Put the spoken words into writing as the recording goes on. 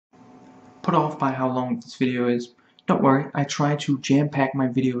put off by how long this video is. Don't worry, I try to jam-pack my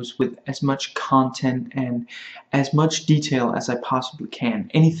videos with as much content and as much detail as I possibly can.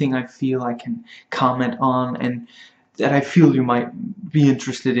 Anything I feel I can comment on and that I feel you might be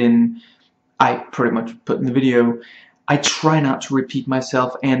interested in, I pretty much put in the video. I try not to repeat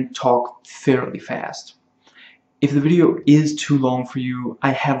myself and talk fairly fast. If the video is too long for you,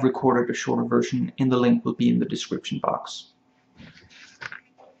 I have recorded a shorter version and the link will be in the description box.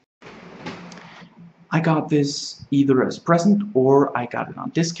 I got this either as a present or I got it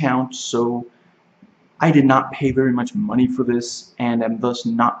on discount, so I did not pay very much money for this and am thus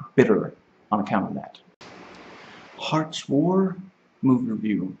not bitter on account of that. Hart's War movie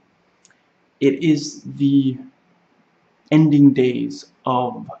review. It is the ending days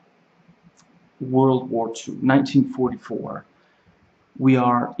of World War II, 1944. We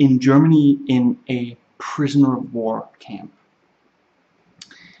are in Germany in a prisoner of war camp.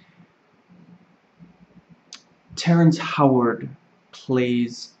 Terrence Howard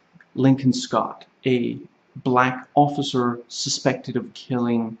plays Lincoln Scott, a black officer suspected of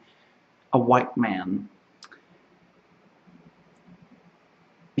killing a white man.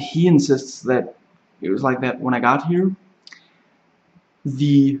 He insists that it was like that when I got here.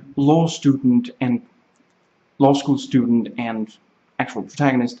 The law school student and actual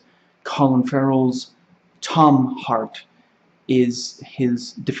protagonist, Colin Farrell's Tom Hart, is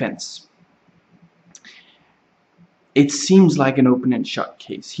his defense. It seems like an open and shut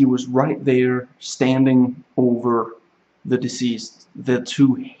case. He was right there, standing over the deceased. The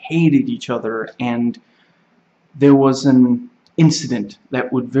two hated each other, and there was an incident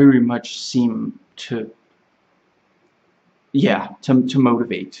that would very much seem to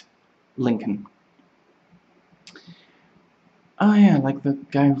motivate Lincoln. Oh yeah, like the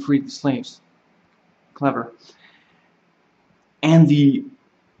guy who freed the slaves. Clever. And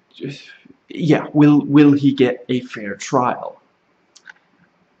will he get a fair trial?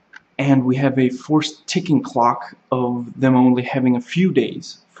 And we have a forced ticking clock of them only having a few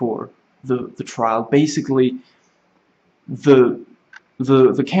days for the trial. Basically, the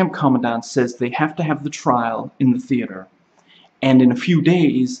camp commandant says they have to have the trial in the theater, and in a few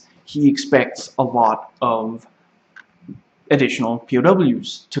days he expects a lot of additional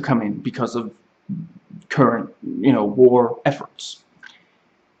POWs to come in because of current, war efforts.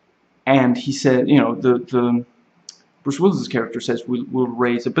 And he said, the Bruce Willis's character says, we'll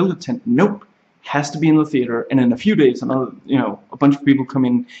raise a billet tent. Nope, has to be in the theater, and in a few days another, a bunch of people come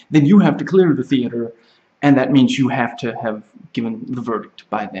in, then you have to clear the theater, and that means you have to have given the verdict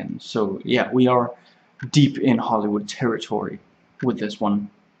by then. So yeah, we are deep in Hollywood territory with this one.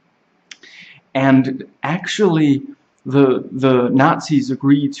 And actually the Nazis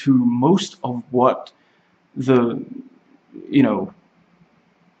agree to most of what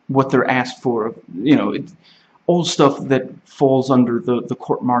what they're asked for, all stuff that falls under the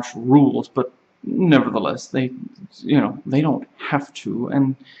court-martial rules, but nevertheless they don't have to.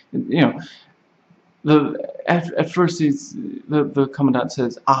 And at first the commandant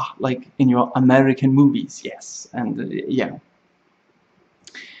says, like in your American movies, yes, and yeah,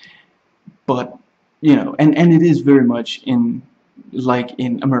 but and it is very much like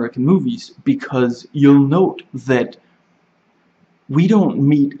in American movies, because you'll note that we don't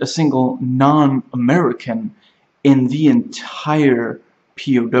meet a single non-American in the entire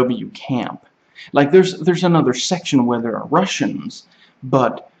POW camp. Like there's another section where there are Russians,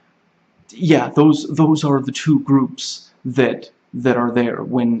 but yeah, those are the two groups that are there,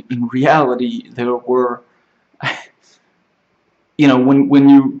 when in reality there were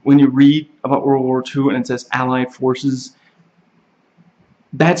when you read about World War II and it says Allied forces,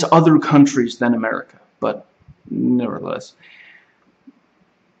 that's other countries than America, but nevertheless.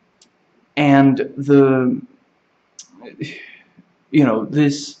 And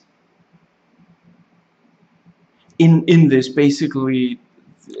this in this, basically,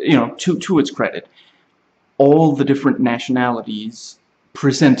 to its credit, all the different nationalities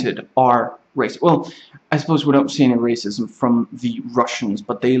presented are racist. Well, I suppose we don't see any racism from the Russians,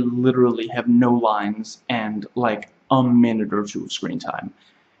 but they literally have no lines and like a minute or two of screen time.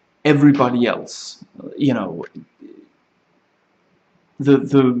 Everybody else,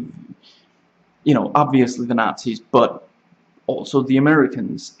 obviously the Nazis, but also the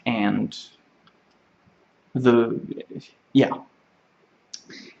Americans and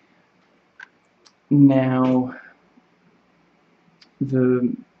Now,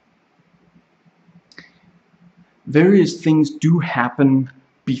 the various things do happen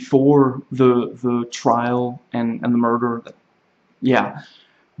before the trial and the murder. Yeah,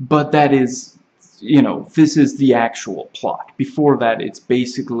 but that is you know, this is the actual plot. Before that, it's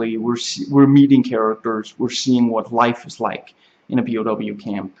basically we're meeting characters, we're seeing what life is like in a POW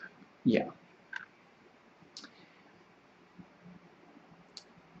camp. Yeah.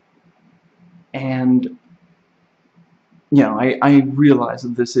 And, you know, I realize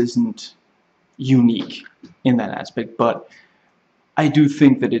that this isn't unique in that aspect, but I do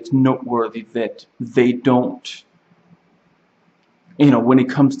think that it's noteworthy that they don't, you know, when it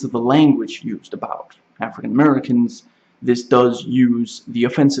comes to the language used about African Americans, this does use the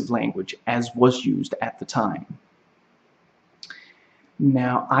offensive language as was used at the time.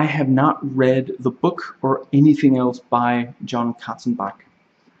 Now, I have not read the book or anything else by John Katzenbach.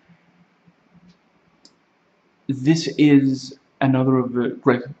 This is another of the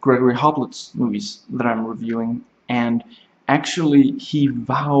Gregory Hoblet's movies that I'm reviewing, and actually he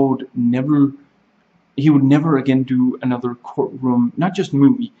vowed he would never again do another courtroom, not just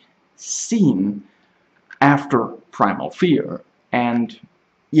movie, scene after Primal Fear. And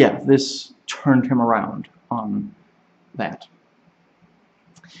yeah, this turned him around on that.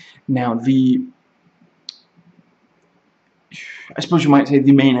 Now, I suppose you might say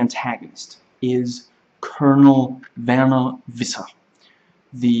the main antagonist is Colonel Werner Visser,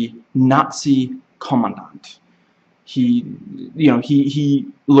 the Nazi commandant. He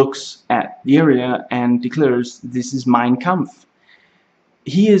looks at the area and declares, "This is Mein Kampf."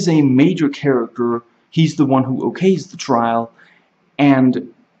 He is a major character. He's the one who okays the trial,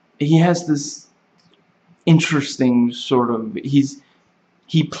 and he has this interesting sort of,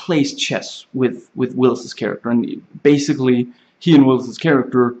 he plays chess with Willis's character, and basically he and Willis's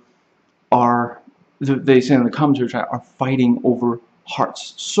character are, they say in the commentary, are fighting over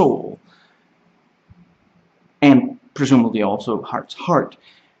Hart's soul, and presumably also Hart's heart,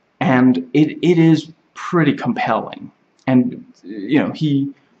 and it is pretty compelling. And you know,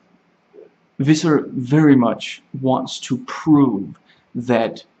 Visser very much wants to prove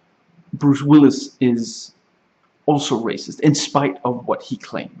that Bruce Willis is also racist, in spite of what he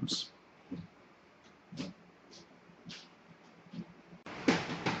claims.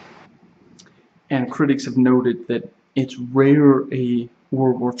 And critics have noted that it's rare a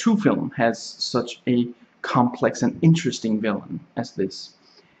World War II film has such a complex and interesting villain as this.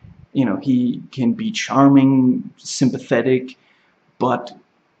 You know, he can be charming, sympathetic, but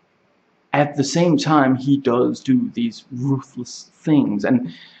at the same time he does do these ruthless things.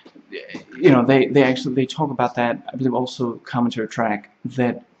 And you know, they talk about that, I believe, also commentary track,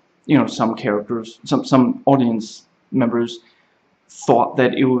 that you know, some characters, some audience members thought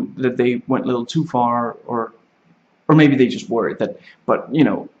that that they went a little too far, or maybe they just worried that. But you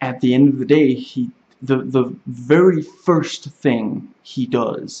know, at the end of the day, the very first thing he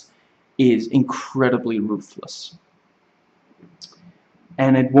does is incredibly ruthless,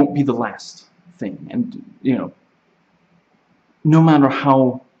 and it won't be the last thing. And you know, no matter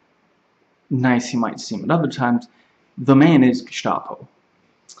how nice he might seem at other times, the man is Gestapo.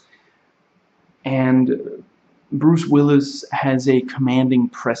 And Bruce Willis has a commanding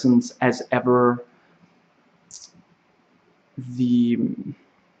presence as ever. The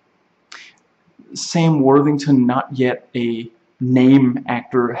Sam Worthington, not yet a name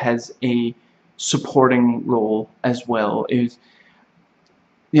actor, has a supporting role as well. Is,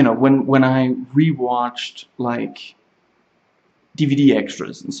 you know, when I rewatched like DVD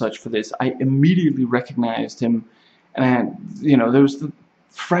extras and such for this, I immediately recognized him, and you know, there was the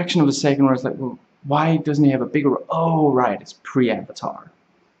fraction of a second where I was like, well, why doesn't he have a bigger? Oh, right, it's pre-Avatar.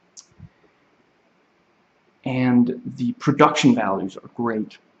 And the production values are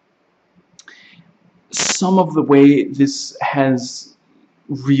great. Some of the way this has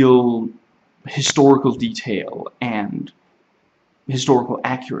real historical detail and historical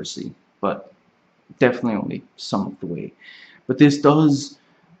accuracy, but definitely only some of the way. But this does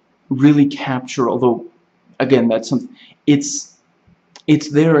really capture, although again, that's something, it's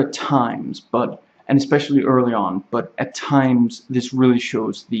there at times, but, and especially early on, but at times this really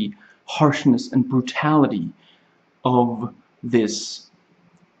shows the harshness and brutality of this,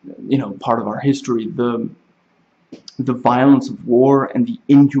 you know, part of our history, the violence of war and the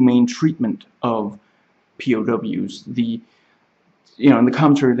inhumane treatment of POWs. You know, in the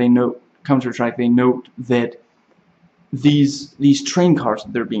commentary track they note that these train cars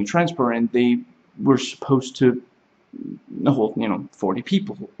that they're being transported in, they were supposed to hold, you know, 40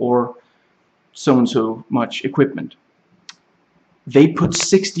 people or so and so much equipment. They put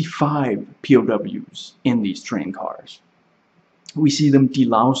 65 POWs in these train cars. We see them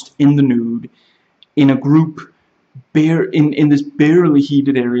deloused in the nude in a group in this barely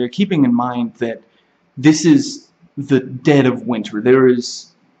heated area, keeping in mind that this is the dead of winter. There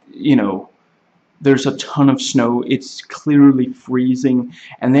is, you know, there's a ton of snow. It's clearly freezing,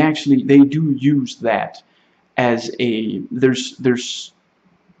 and they do use that as a there's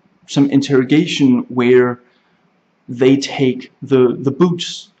some interrogation where they take the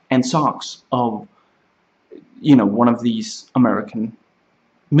boots and socks of, you know, one of these American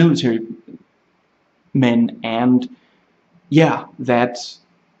military men, and yeah, that's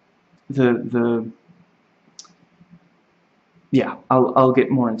yeah, I'll get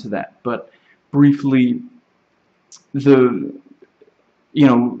more into that, but briefly, you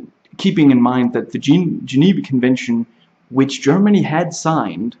know, keeping in mind that the Geneva Convention, which Germany had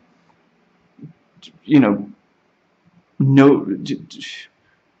signed, you know,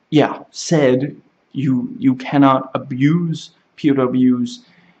 said you cannot abuse POWs,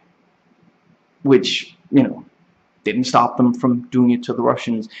 which, you know, didn't stop them from doing it to the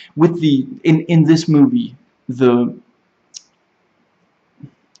Russians. With the in this movie,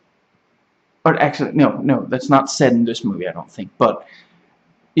 or actually no, that's not said in this movie, I don't think, but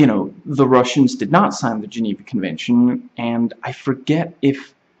you know, the Russians did not sign the Geneva Convention, and I forget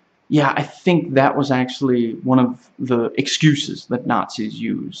if, yeah, I think that was actually one of the excuses that Nazis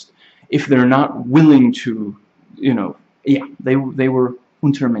used. If they're not willing to, you know, yeah, they were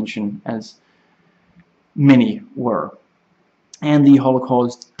Untermenschen, as many were. And the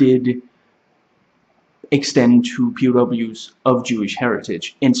Holocaust did extend to POWs of Jewish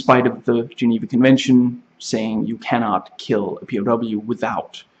heritage, in spite of the Geneva Convention saying you cannot kill a POW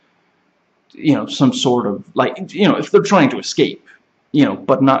without, you know, some sort of, like, you know, if they're trying to escape, you know,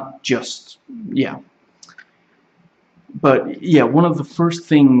 but not just, yeah. But, yeah, one of the first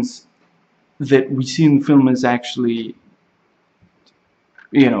things that we see in the film is actually,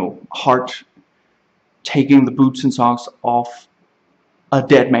 you know, Hart taking the boots and socks off a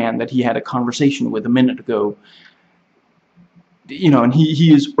dead man that he had a conversation with a minute ago. You know, and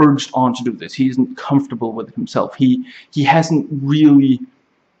he is urged on to do this. He isn't comfortable with it himself. He hasn't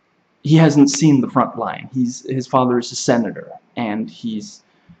seen the front line. His father is a senator, and he's,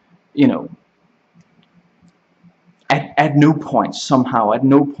 you know, at no point, somehow, at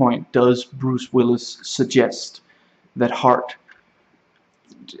no point does Bruce Willis suggest that Hart,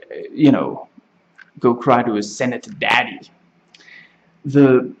 you know, go cry to his Senator daddy.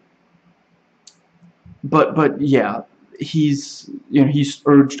 But yeah, he's, you know, he's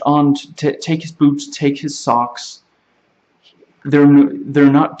urged on to take his boots, take his socks. They're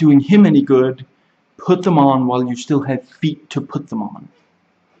not doing him any good. Put them on while you still have feet to put them on.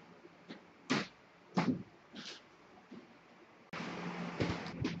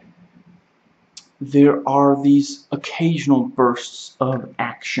 There are these occasional bursts of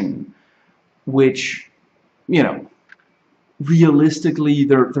action, which, you know, realistically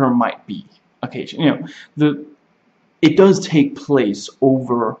there might be occasion. You know, it does take place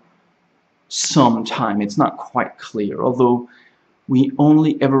over some time. It's not quite clear, although we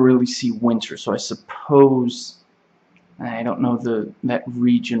only ever really see winter, so I suppose I don't know that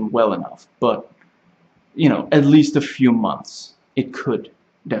region well enough, but you know, at least a few months it could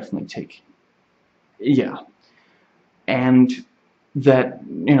definitely take. Yeah, and that,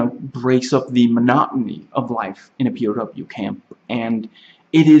 you know, breaks up the monotony of life in a POW camp, and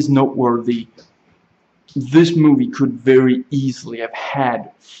it is noteworthy. This movie could very easily have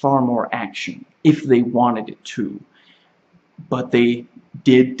had far more action if they wanted it to, but they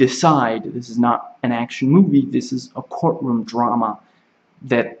did decide this is not an action movie, this is a courtroom drama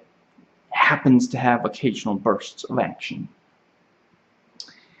that happens to have occasional bursts of action.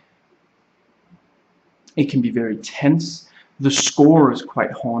 It can be very tense. The score is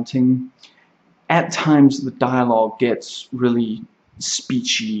quite haunting. At times the dialogue gets really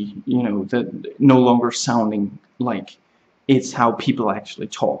speechy, you know, that no longer sounding like it's how people actually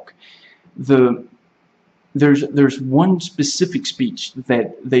talk. There's one specific speech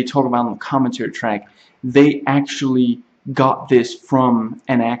that they talk about on the commentary track. They actually got this from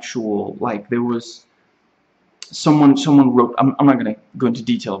an actual, like, there was someone wrote, I'm not going to go into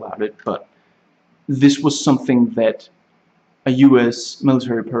detail about it, but this was something that a US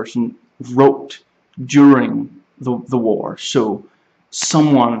military person wrote during the war. So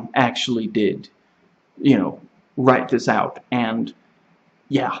someone actually did, you know, write this out. And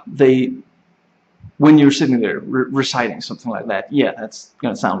yeah, when you're sitting there reciting something like that, yeah, that's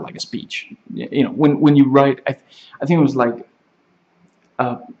gonna sound like a speech. You know, when you write, I think it was like,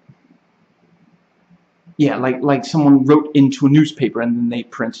 yeah, like someone wrote into a newspaper and then they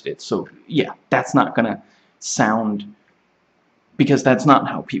printed it. So yeah, that's not gonna sound, because that's not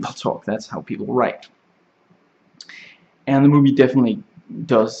how people talk, that's how people write. And the movie definitely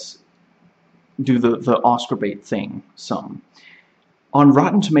does do the Oscar bait thing some. On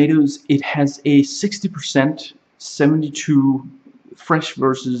Rotten Tomatoes, it has a 60%, 72 fresh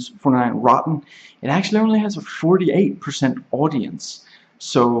versus 49 rotten. It actually only has a 48% audience.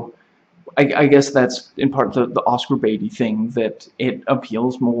 So I guess that's in part the Oscar baity thing, that it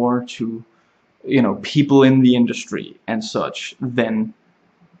appeals more to, you know, people in the industry and such than,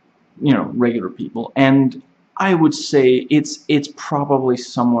 you know, regular people. And I would say it's probably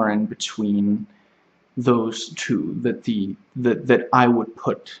somewhere in between those two that I would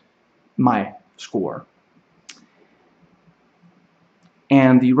put my score.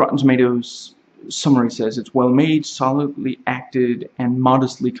 And the Rotten Tomatoes summary says it's well made, solidly acted, and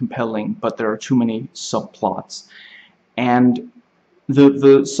modestly compelling, but there are too many subplots. And the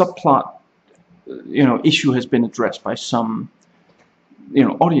subplot, you know, issue has been addressed by some, you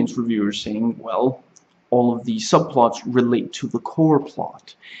know, audience reviewers saying, well, all of the subplots relate to the core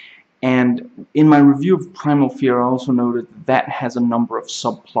plot. And in my review of Primal Fear, I also noted that has a number of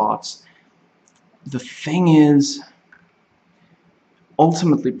subplots. The thing is,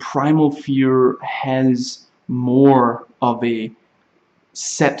 ultimately, Primal Fear has more of a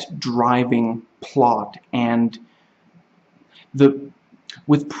set driving plot, and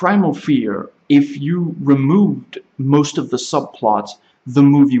with Primal Fear, if you removed most of the subplots, the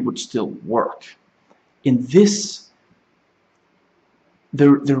movie would still work. In this,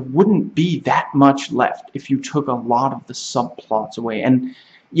 there wouldn't be that much left if you took a lot of the subplots away. And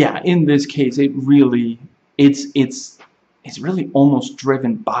yeah, in this case, it really it's really almost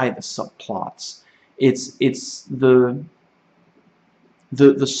driven by the subplots. It's the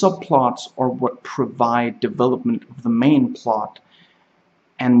subplots are what provide development of the main plot.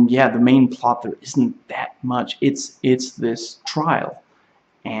 And yeah, the main plot, there isn't that much. It's this trial,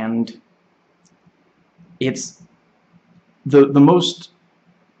 and it's the most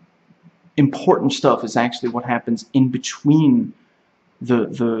important stuff is actually what happens in between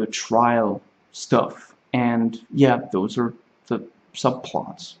the trial stuff. And yeah, those are the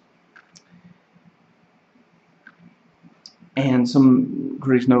subplots. And some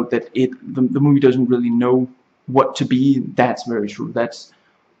critics note that the movie doesn't really know what to be. That's very true. That's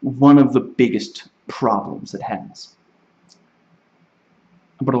one of the biggest problems it has.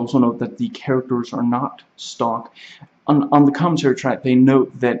 But also note that the characters are not stock. On the commentary track, they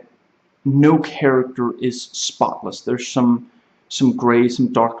note that no character is spotless. There's some gray,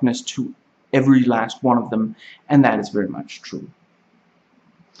 some darkness to every last one of them, and that is very much true.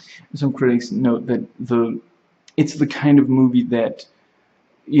 Some critics note that it's the kind of movie that,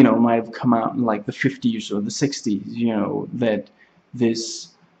 you know, might have come out in like the 50s or the 60s, you know, that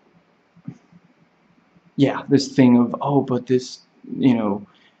this thing of, oh, but this, you know,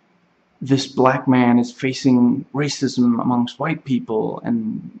 this black man is facing racism amongst white people,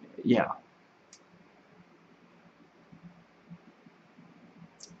 and yeah.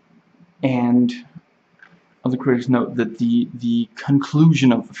 And other critics note that the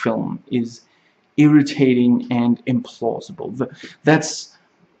conclusion of the film is irritating and implausible. That's,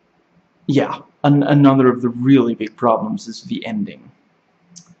 yeah, another of the really big problems is the ending.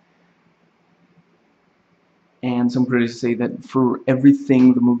 And some critics say that for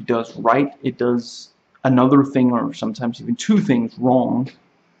everything the movie does right, it does another thing, or sometimes even two things, wrong.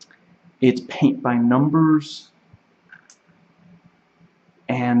 It's paint by numbers,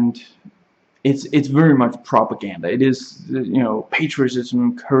 and it's very much propaganda. It is, you know,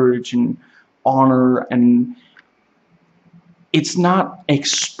 patriotism, courage, and honor, and it's not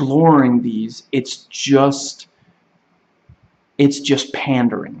exploring these. It's just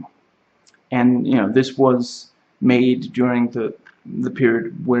pandering. And you know, this was made during the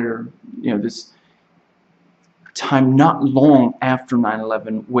period where, you know, this time not long after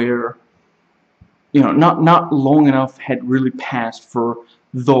 9/11, where, you know, not long enough had really passed for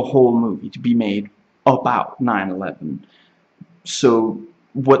the whole movie to be made about 9/11. So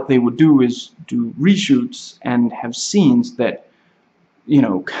what they would do is do reshoots and have scenes that, you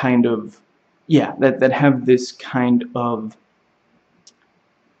know, kind of, yeah, that have this kind of,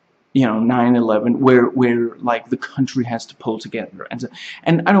 you know, 9/11 where like the country has to pull together, and so,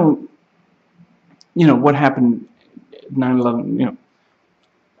 and I don't, you know, what happened 9/11, you know,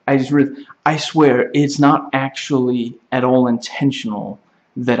 I swear it's not actually at all intentional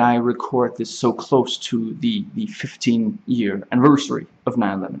that I record this so close to the 15-year anniversary of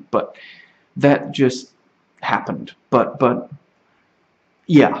 9/11, but that just happened. But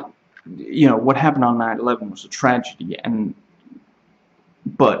yeah, you know, what happened on 9/11 was a tragedy,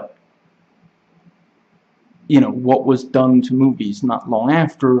 but you know, what was done to movies not long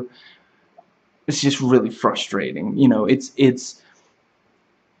after, it's just really frustrating. You know, it's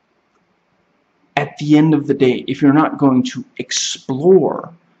at the end of the day, if you're not going to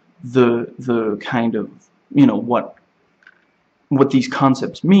explore the kind of, you know, what these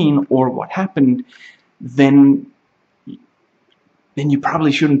concepts mean or what happened, then you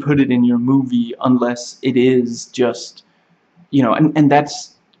probably shouldn't put it in your movie unless it is just, you know, and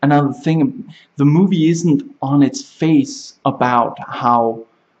that's another thing. The movie isn't on its face about how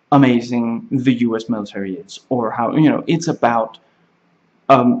amazing the US military is, or how, you know, it's about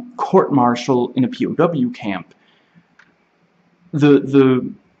court-martial in a POW camp.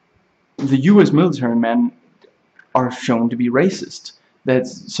 The US military men are shown to be racist.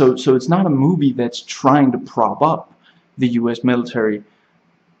 That's so it's not a movie that's trying to prop up the US military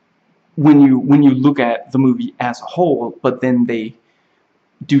when you look at the movie as a whole, but then they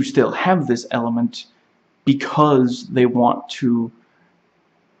do still have this element because they want to,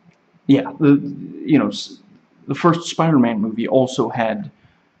 yeah, you know, the first Spider-Man movie also had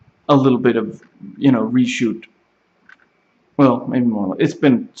a little bit of, you know, reshoot. Well, maybe more. It's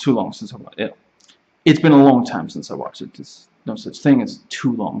been too long since I watched it. It's been a long time since I watched it. There's no such thing as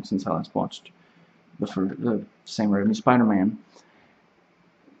too long since I last watched the Sam Raimi Spider-Man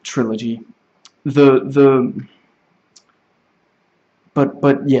trilogy. But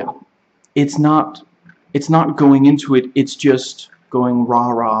yeah, it's not going into it. It's just going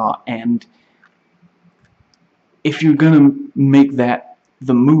rah-rah, and if you're gonna make that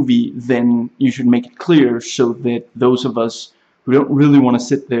the movie, then you should make it clear so that those of us who don't really want to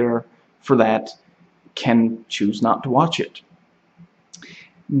sit there for that can choose not to watch it.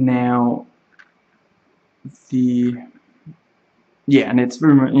 Now, yeah, and it's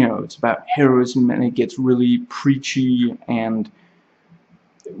very, you know, it's about heroism, and it gets really preachy, and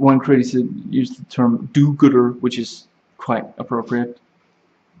one critic used the term do-gooder, which is quite appropriate.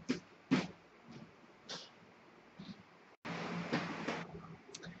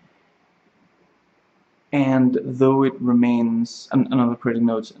 And though it remains, another critic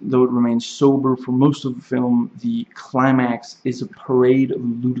notes, though it remains sober for most of the film, the climax is a parade of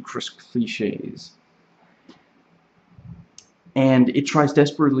ludicrous cliches. And it tries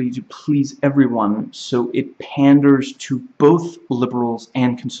desperately to please everyone, so it panders to both liberals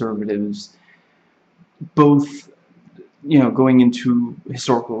and conservatives, both, you know, going into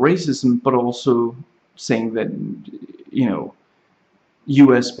historical racism, but also saying that, you know,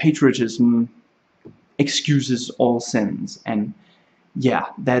 US patriotism excuses all sins. And yeah,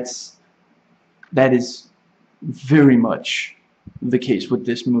 that is very much the case with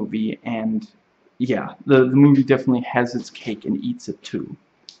this movie, and yeah, the movie definitely has its cake and eats it too.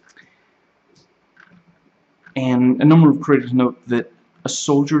 And a number of critics note that a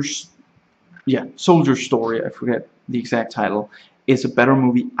soldier's story, I forget the exact title, is a better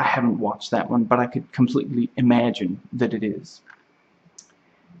movie. I haven't watched that one, but I could completely imagine that it is.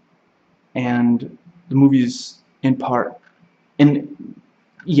 And the movie is in part, and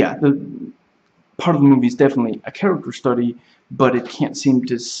yeah, the part of the movie is definitely a character study, but it can't seem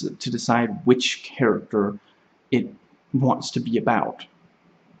to decide which character it wants to be about.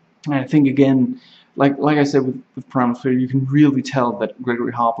 And I think, again, like I said with Primal Fear, you can really tell that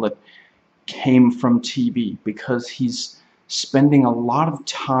Gregory Hoblit came from TV, because he's spending a lot of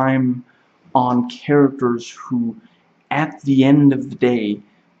time on characters who, at the end of the day,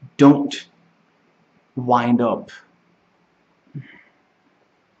 don't wind up,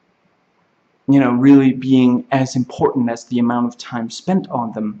 you know, really being as important as the amount of time spent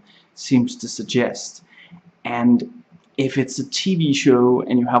on them seems to suggest. And if it's a TV show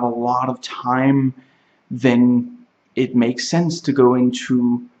and you have a lot of time, then it makes sense to go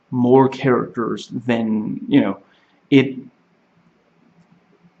into more characters than, you know, in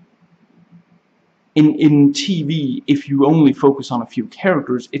TV, if you only focus on a few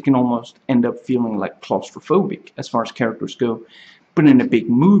characters, it can almost end up feeling like claustrophobic as far as characters go. But in a big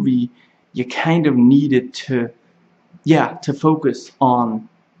movie, you kind of need it to, yeah, to focus on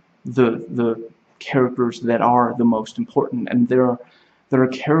the characters that are the most important. And there are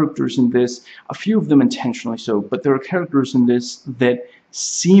characters in this, a few of them intentionally so, but there are characters in this that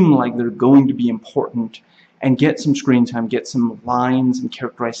seem like they're going to be important and get some screen time, get some lines and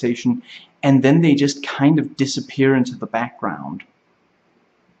characterization, and then they just kind of disappear into the background.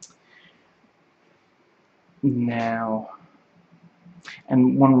 Now,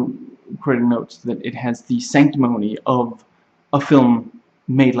 and one critic notes that it has the sanctimony of a film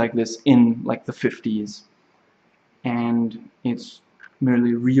made like this in like the 50s, and it's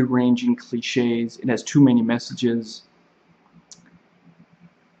merely rearranging cliches. It has too many messages,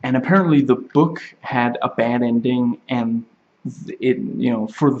 and apparently the book had a bad ending, and it, you know,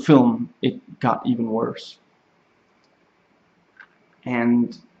 for the film it got even worse.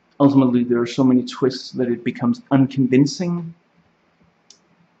 And ultimately there are so many twists that it becomes unconvincing,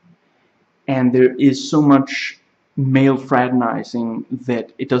 and there is so much male fraternizing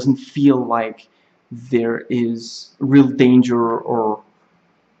that it doesn't feel like there is real danger or,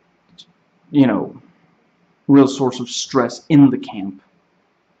 you know, real source of stress in the camp.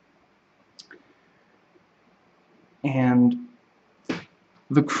 And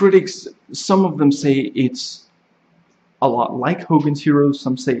the critics, some of them say it's a lot like Hogan's Heroes,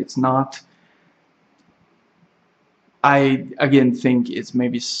 some say it's not. I, again, think it's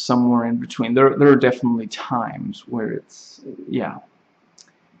maybe somewhere in between. There are definitely times where it's, yeah.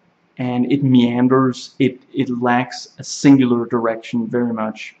 And it meanders, it lacks a singular direction very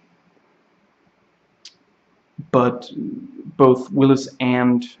much. But both Willis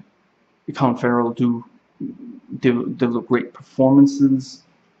and Colin Farrell do deliver great performances.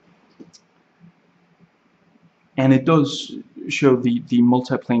 And it does show the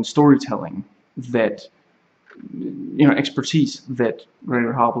multi-plane storytelling that, you know, expertise that Ray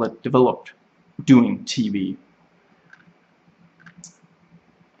Hoblet developed doing TV.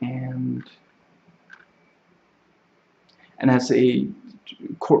 And as a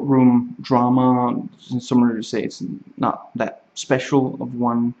courtroom drama, some readers say it's not that special of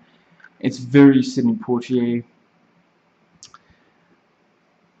one. It's very Sidney Poitier.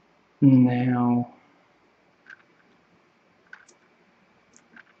 Now,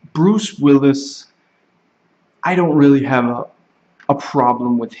 Bruce Willis, I don't really have a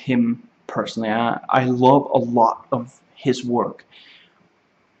problem with him personally. I love a lot of his work.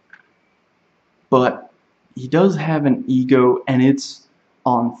 But he does have an ego, and it's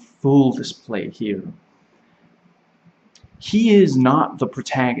on full display here. He is not the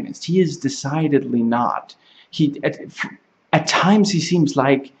protagonist. He is decidedly not. At times he seems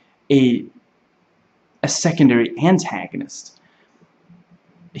like a secondary antagonist.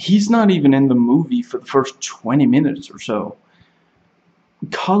 He's not even in the movie for the first 20 minutes or so.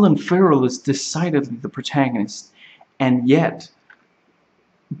 Colin Farrell is decidedly the protagonist, and yet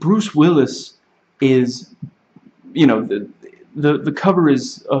Bruce Willis is, you know, the cover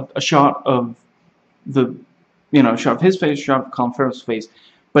is a shot of the, you know, shot of his face, shot of Colin Farrell's face,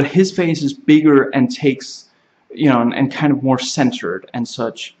 but his face is bigger and takes, you know, and kind of more centered and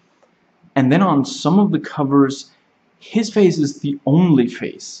such. And then on some of the covers, his face is the only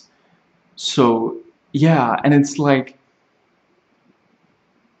face. So yeah, and it's like,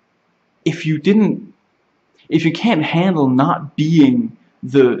 if you can't handle not being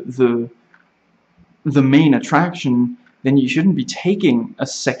the main attraction, then you shouldn't be taking a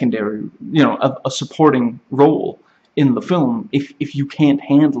secondary, you know, a supporting role in the film if you can't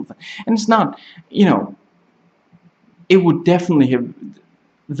handle that. And it's not, you know, it would definitely have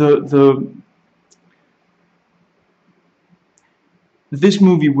this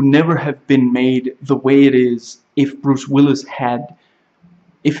movie would never have been made the way it is if Bruce Willis had,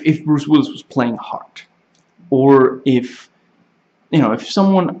 if Bruce Willis was playing Hart, or if, you know, if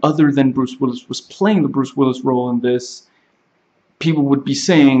someone other than Bruce Willis was playing the Bruce Willis role in this, people would be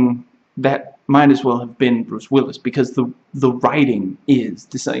saying that might as well have been Bruce Willis, because the writing is,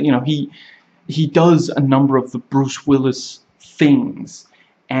 you know, he does a number of the Bruce Willis things,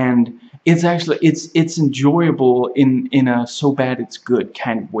 and it's actually it's enjoyable in a so bad it's good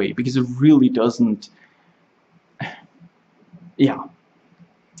kind of way, because it really doesn't, yeah,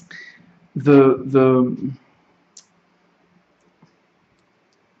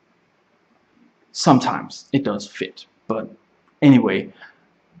 sometimes it does fit, but anyway,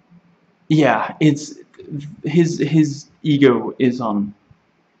 yeah, it's his ego is on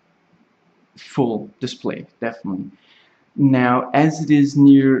full display, definitely. Now, as it is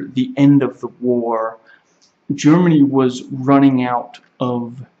near the end of the war, Germany was running out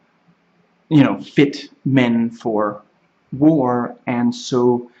of, you know, fit men for war, and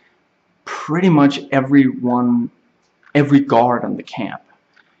so pretty much every guard on the camp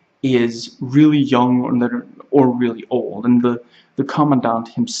is really young or really old, and the commandant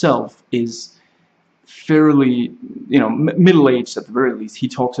himself is fairly, you know, middle-aged at the very least. He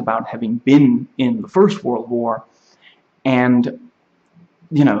talks about having been in the First World War, and,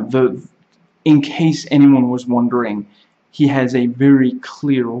 you know, in case anyone was wondering, he has a very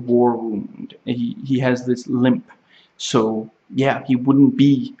clear war wound. He has this limp, so yeah, he wouldn't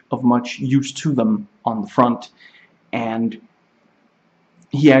be of much use to them on the front. And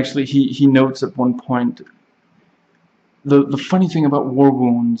he actually he notes at one point, the funny thing about war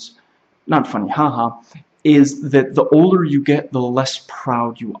wounds, not funny, haha, is that the older you get, the less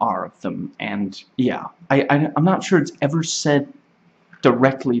proud you are of them. And yeah, I'm not sure it's ever said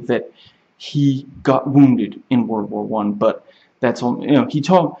directly that he got wounded in World War I, but That's all. You know,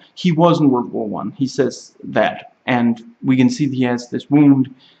 he was in World War I. He says that, and we can see that he has this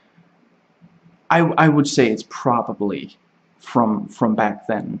wound. I would say it's probably from back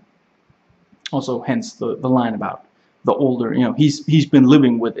then. Also, hence the line about the older. You know, he's been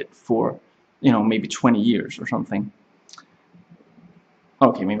living with it for, you know, maybe 20 years or something.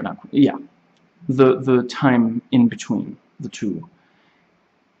 Okay, maybe not. Yeah, the time in between the two,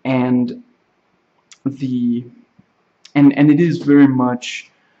 and it is very much,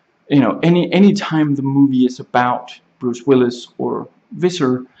 you know, any time the movie is about Bruce Willis or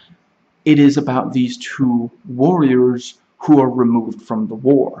Visser, it is about these two warriors who are removed from the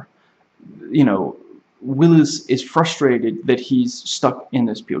war. You know, Willis is frustrated that he's stuck in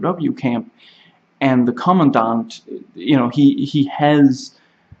this POW camp, and the commandant, you know, he has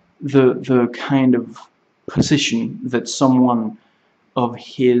the kind of position that someone of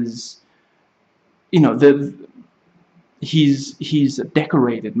his, you know, he's a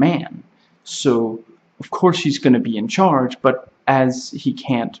decorated man, so of course he's going to be in charge, but as he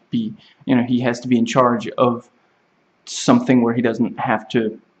can't be, you know, he has to be in charge of something where he doesn't have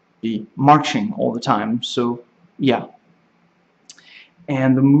to be marching all the time. So yeah,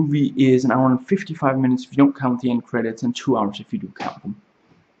 and the movie is an hour and 55 minutes if you don't count the end credits, and 2 hours if you do count them.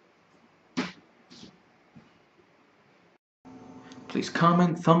 Please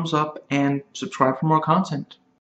comment, thumbs up, and subscribe for more content.